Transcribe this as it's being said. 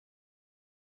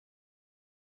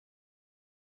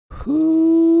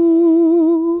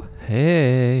Ooh,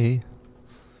 hey,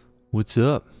 what's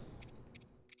up?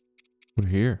 We're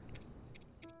here.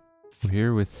 We're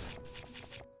here with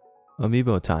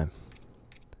Amiibo time.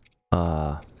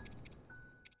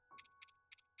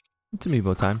 It's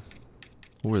Amiibo time.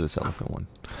 We'll wear this elephant one.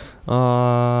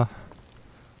 Not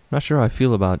sure how I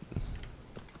feel about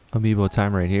Amiibo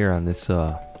time right here on this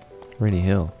rainy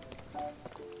hill,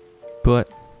 but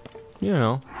you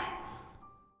know.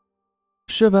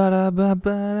 I should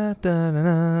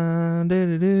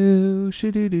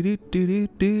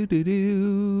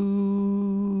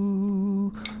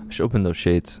open those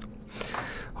shades.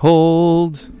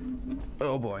 Hold.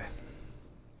 Oh boy.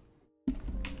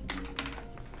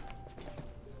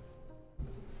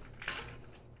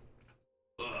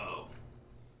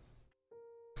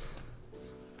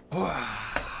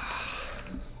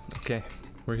 Okay,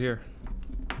 we're here.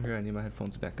 Here, I need my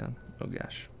headphones back on. Oh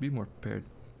gosh, be more prepared.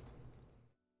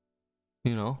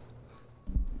 You know,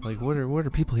 like what are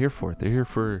people here for? They're here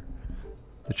for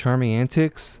the charming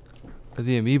antics or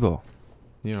the Amiibo.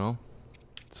 You know,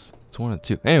 it's one of the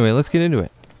two. Anyway, let's get into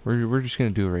it. We're just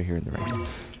gonna do it right here in the rain.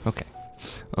 Okay.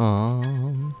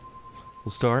 We'll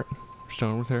start. We're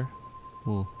starting with her.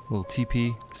 Little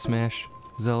TP smash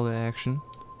Zelda action.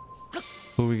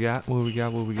 What we got? What we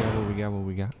got? What we got? What we got? What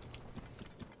we got?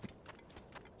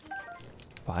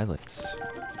 Violets.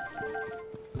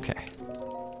 Okay.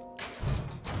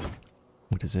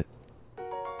 What is it?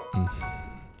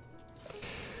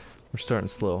 We're starting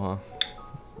slow, huh?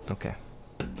 Okay.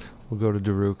 We'll go to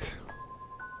Daruk.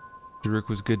 Daruk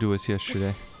was good to us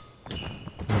yesterday.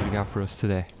 What's he got for us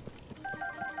today?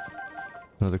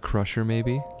 Another crusher,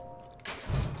 maybe?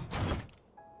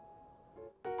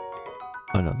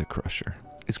 Another crusher.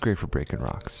 It's great for breaking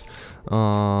rocks.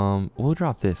 We'll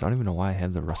drop this. I don't even know why I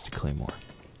have the rusty claymore.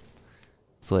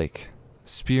 It's like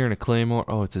spear and a claymore.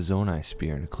 Oh, it's a Zonai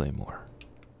spear and a claymore.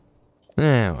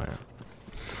 Whatever.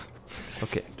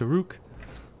 Okay, Daruk.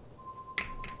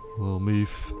 Little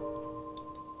Meef.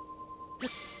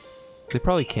 They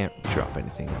probably can't drop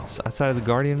anything else outside of the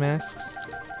guardian masks.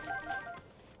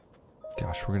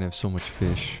 Gosh, we're gonna have so much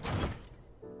fish.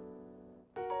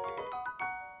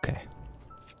 Okay.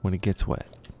 When it gets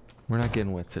wet. We're not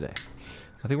getting wet today.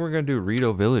 I think we're gonna do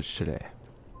Rito Village today.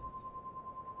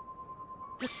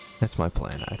 That's my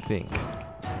plan, I think.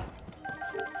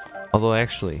 Although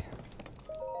actually,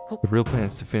 the real plan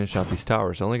is to finish out these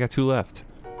towers. I only got 2 left.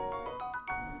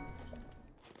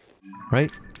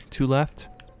 Right? 2 left?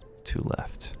 2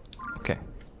 left. Okay.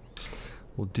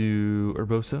 We'll do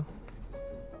Urbosa.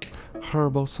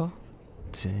 Herbosa.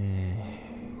 Dang.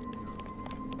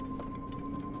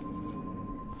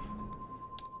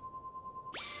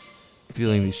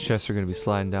 Feeling these chests are going to be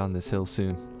sliding down this hill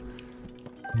soon.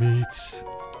 Meats.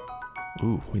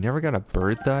 Ooh, we never got a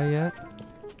bird thigh yet?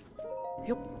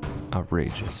 Yep.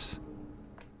 Outrageous.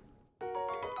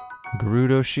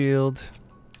 Gerudo shield.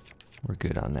 We're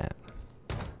good on that.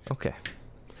 Okay.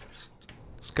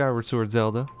 Skyward Sword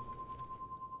Zelda.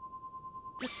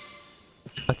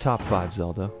 A top 5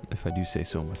 Zelda, if I do say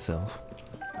so myself.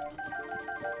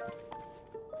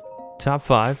 Top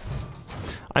 5.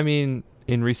 I mean,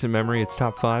 in recent memory, it's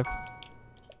top 5.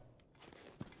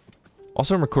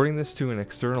 Also, I'm recording this to an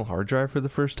external hard drive for the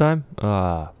first time.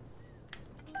 We'll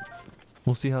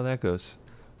see how that goes.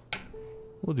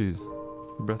 We'll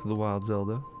do Breath of the Wild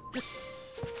Zelda.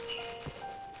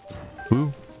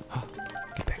 Ooh.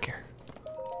 Get back here.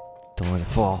 Don't let it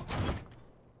fall.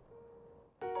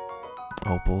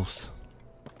 Opals.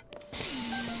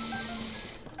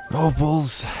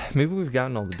 Opals. Maybe we've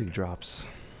gotten all the big drops.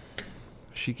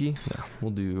 Shiki? Yeah,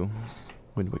 we'll do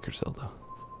Wind Waker Zelda.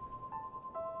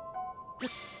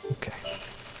 Okay.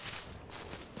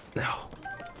 Now.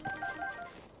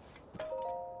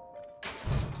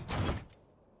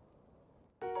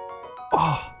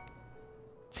 Oh!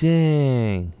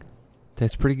 Dang.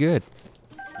 That's pretty good.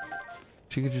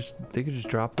 They could just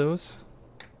drop those.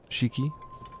 Shiki.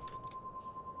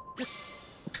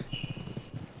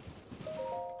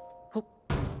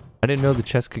 I didn't know the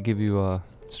chest could give you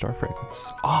star fragments.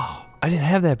 Oh, I didn't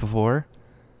have that before.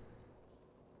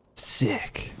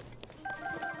 Sick.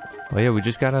 Oh yeah, we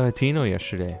just got a Latino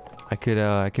yesterday. I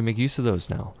can make use of those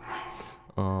now.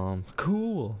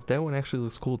 Cool. That one actually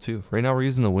looks cool too. Right now we're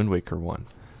using the Wind Waker one.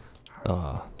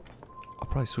 I'll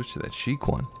probably switch to that Sheik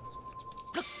one.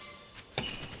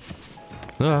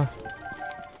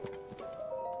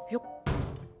 Yep.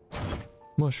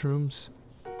 Mushrooms.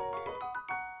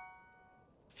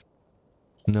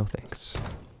 No thanks.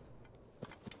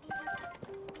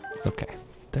 Okay.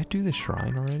 Did I do the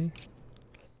shrine already?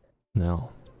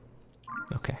 No.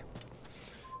 Okay.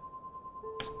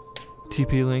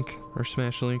 TP link or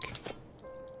smash link.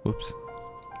 Whoops.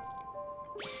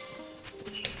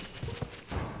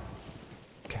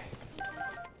 Okay.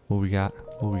 What we got?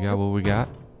 What we got? What we got?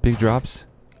 Big drops.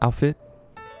 Outfit.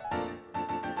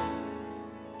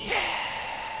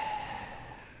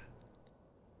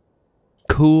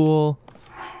 Cool.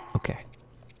 Okay.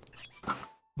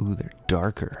 Ooh, they're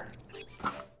darker.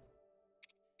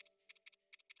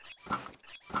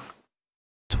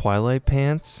 Twilight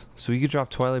pants. So you could drop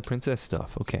Twilight Princess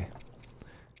stuff. Okay.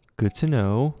 Good to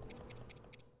know.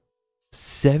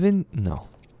 7? No.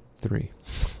 3.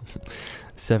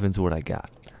 7's what I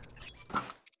got.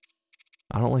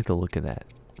 I don't like the look of that.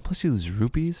 Plus you lose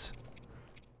rupees.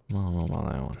 I don't know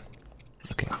about that one.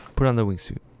 Okay. Put on the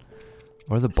wingsuit.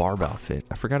 Or the barb outfit.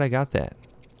 I forgot I got that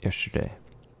yesterday.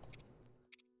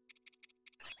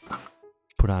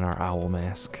 Put on our owl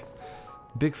mask.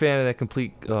 Big fan of that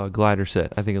complete glider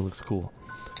set. I think it looks cool.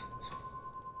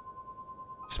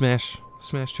 Smash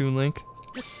Toon Link.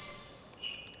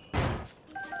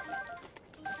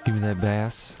 Give me that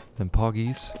bass. Them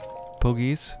poggies.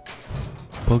 Pogies.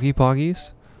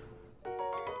 Poggies.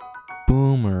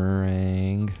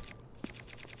 Boomerang.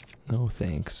 No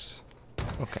thanks.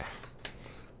 Okay.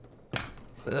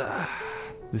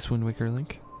 This Wind Waker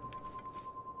link.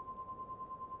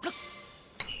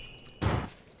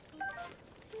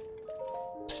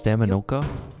 Staminoka?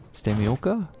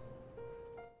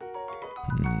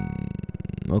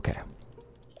 Okay.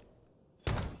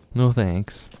 No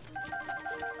thanks.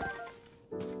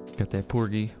 Got that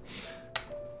Porgy.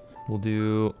 We'll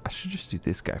do... I should just do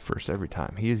this guy first every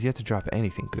time. He has yet to drop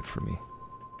anything good for me.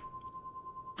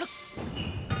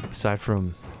 Aside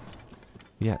from...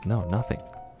 Yeah, no, nothing.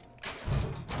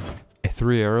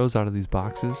 3 arrows out of these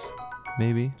boxes,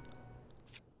 maybe.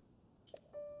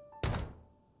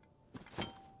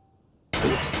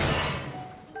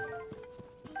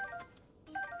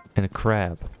 And a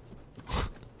crab.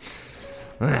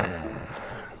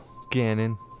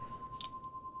 Ganon.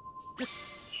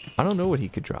 I don't know what he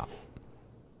could drop.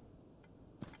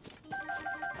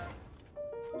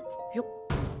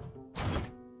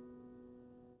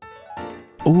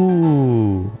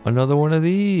 Ooh, another one of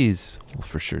these. We'll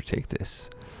for sure take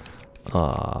this.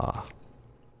 We'll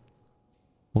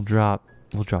drop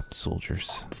the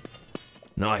soldiers.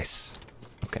 Nice.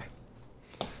 Okay.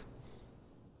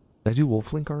 Did I do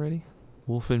Wolf Link already?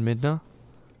 Wolf and Midna?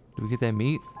 Did we get that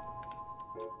meat?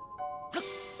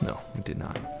 No, we did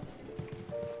not.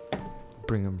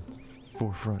 Bring them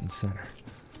forefront and center.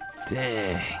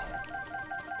 Dang.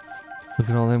 Look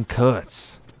at all them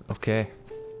cuts. Okay.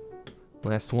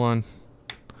 Last one.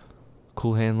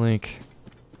 Cool Hand Link.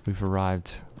 We've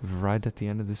arrived. We've arrived at the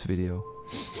end of this video.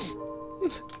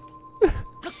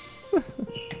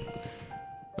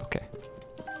 Okay.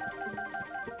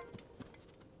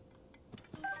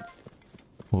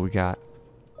 What we got?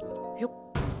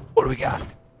 What do we got?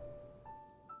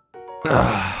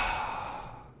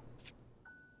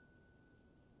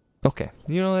 Okay.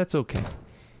 You know, that's okay.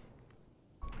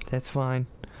 That's fine.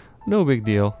 No big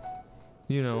deal.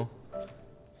 You know.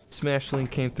 Smash Link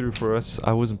came through for us.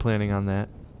 I wasn't planning on that.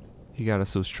 He got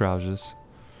us those trousers.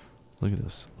 Look at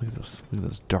those. Look at those. Look at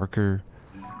those darker.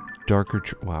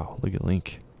 Wow. Look at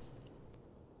Link.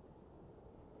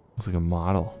 Looks like a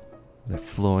model.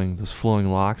 Those flowing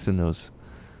locks and those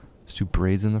 2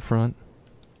 braids in the front.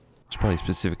 There's probably a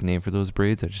specific name for those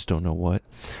braids. I just don't know what.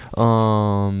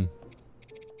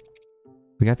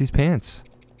 We got these pants.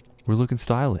 We're looking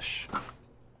stylish.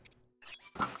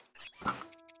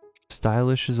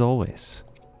 Stylish as always.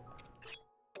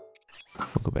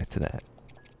 We'll go back to that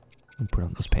and put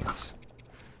on those pants.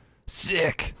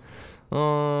 Sick.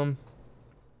 Yeah,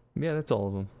 that's all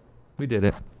of them. We did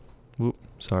it. Whoop,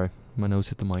 sorry, my nose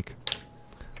hit the mic.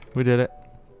 We did it.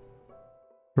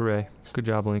 Hooray! Good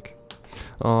job, Link.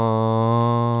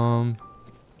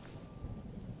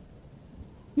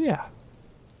 Yeah.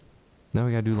 Now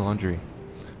we gotta do laundry.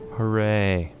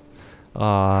 Hooray!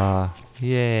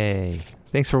 Yay!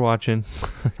 Thanks for watching.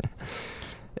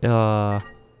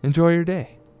 Enjoy your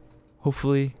day.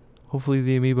 Hopefully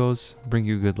the Amiibos bring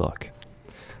you good luck.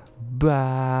 Bye.